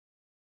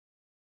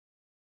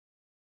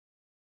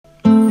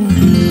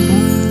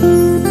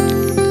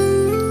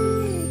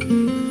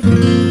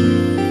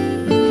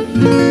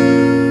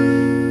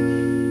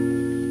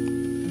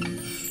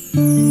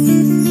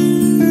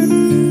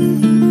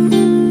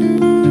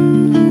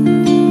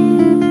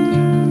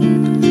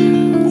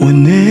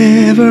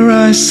Whenever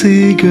I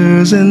see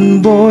girls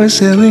and boys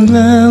selling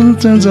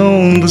lanterns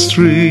on the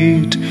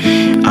street,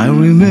 I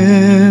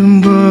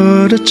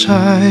remember the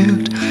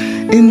child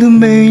in the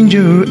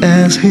manger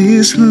as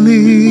he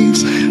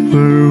sleeps.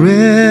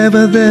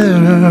 Wherever there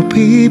are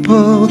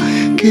people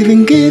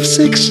giving gifts,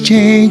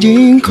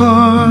 exchanging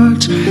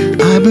cards,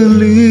 I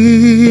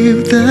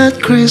believe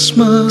that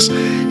Christmas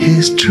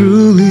is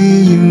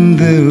truly in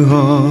their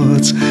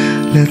hearts.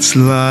 Let's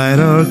light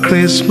our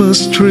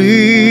Christmas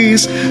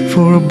trees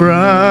for a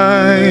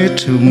bright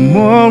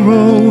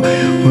tomorrow,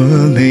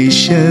 where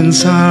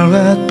nations are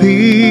at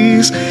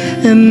peace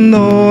and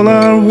all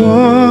are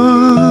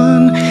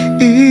one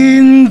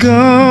in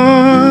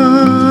God.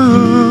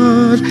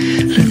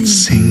 Let's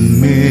sing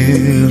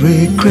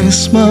Merry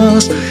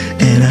Christmas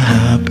and a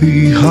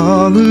Happy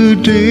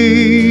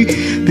Holiday.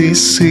 This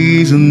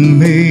season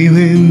may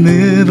we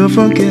never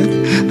forget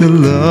the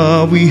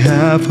love we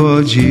have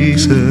for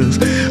Jesus.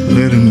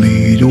 Let him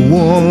be the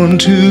one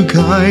to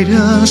guide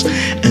us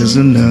as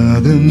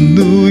another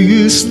new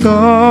year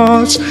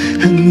starts,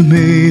 and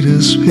may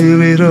the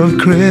spirit of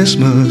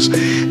Christmas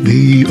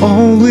be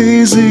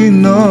always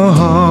in our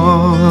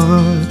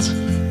hearts.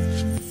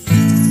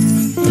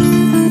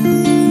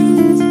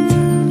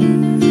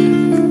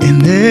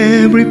 In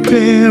every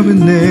prayer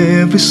and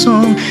every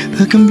song,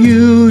 the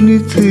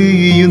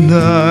community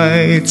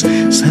unites,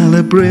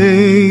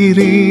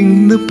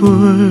 celebrating the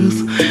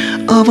birth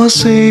of our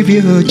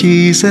Savior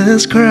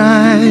Jesus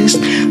Christ.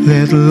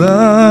 Let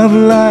love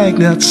like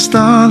that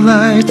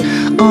starlight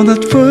on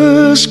that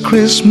first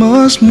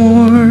Christmas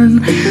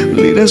morn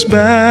lead us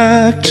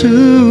back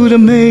to the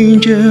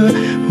manger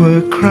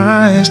where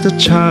Christ the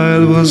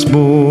child was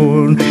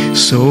born.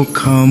 So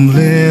come,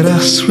 let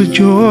us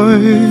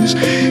rejoice,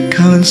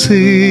 come and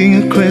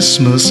sing a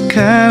Christmas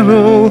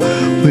carol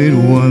with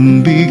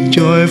one big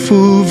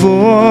joyful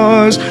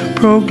voice.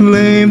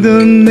 Proclaim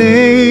the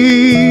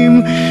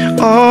name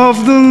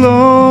of the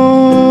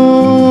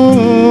Lord.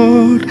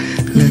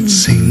 Let's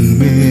sing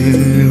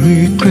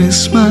Merry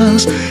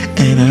Christmas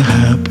and a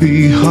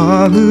Happy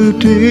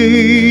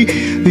Holiday.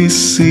 This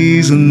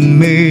season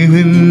may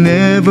we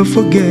never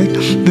forget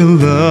the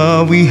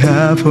love we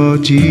have for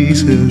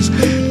Jesus.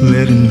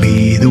 Let him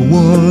be the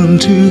one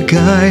to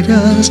guide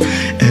us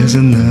as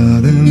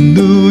another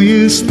new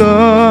year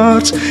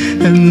starts,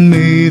 and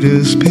may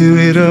the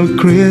spirit of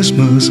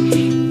Christmas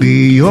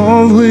be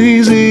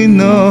always in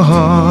our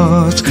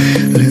hearts.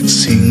 Let's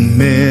sing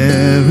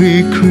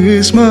Merry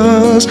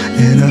Christmas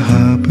and a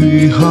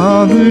Happy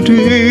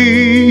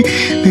Holiday.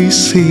 This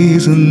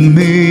season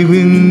may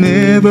we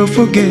never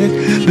forget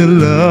the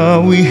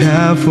love we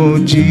have for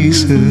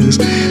Jesus.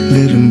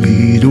 Let him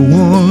be the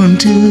one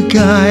to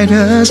guide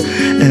us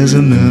as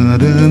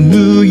another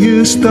new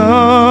year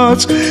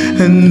starts,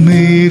 and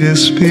may the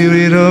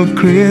spirit of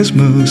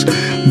Christmas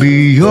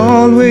be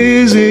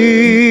always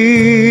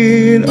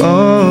in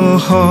our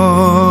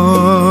hearts.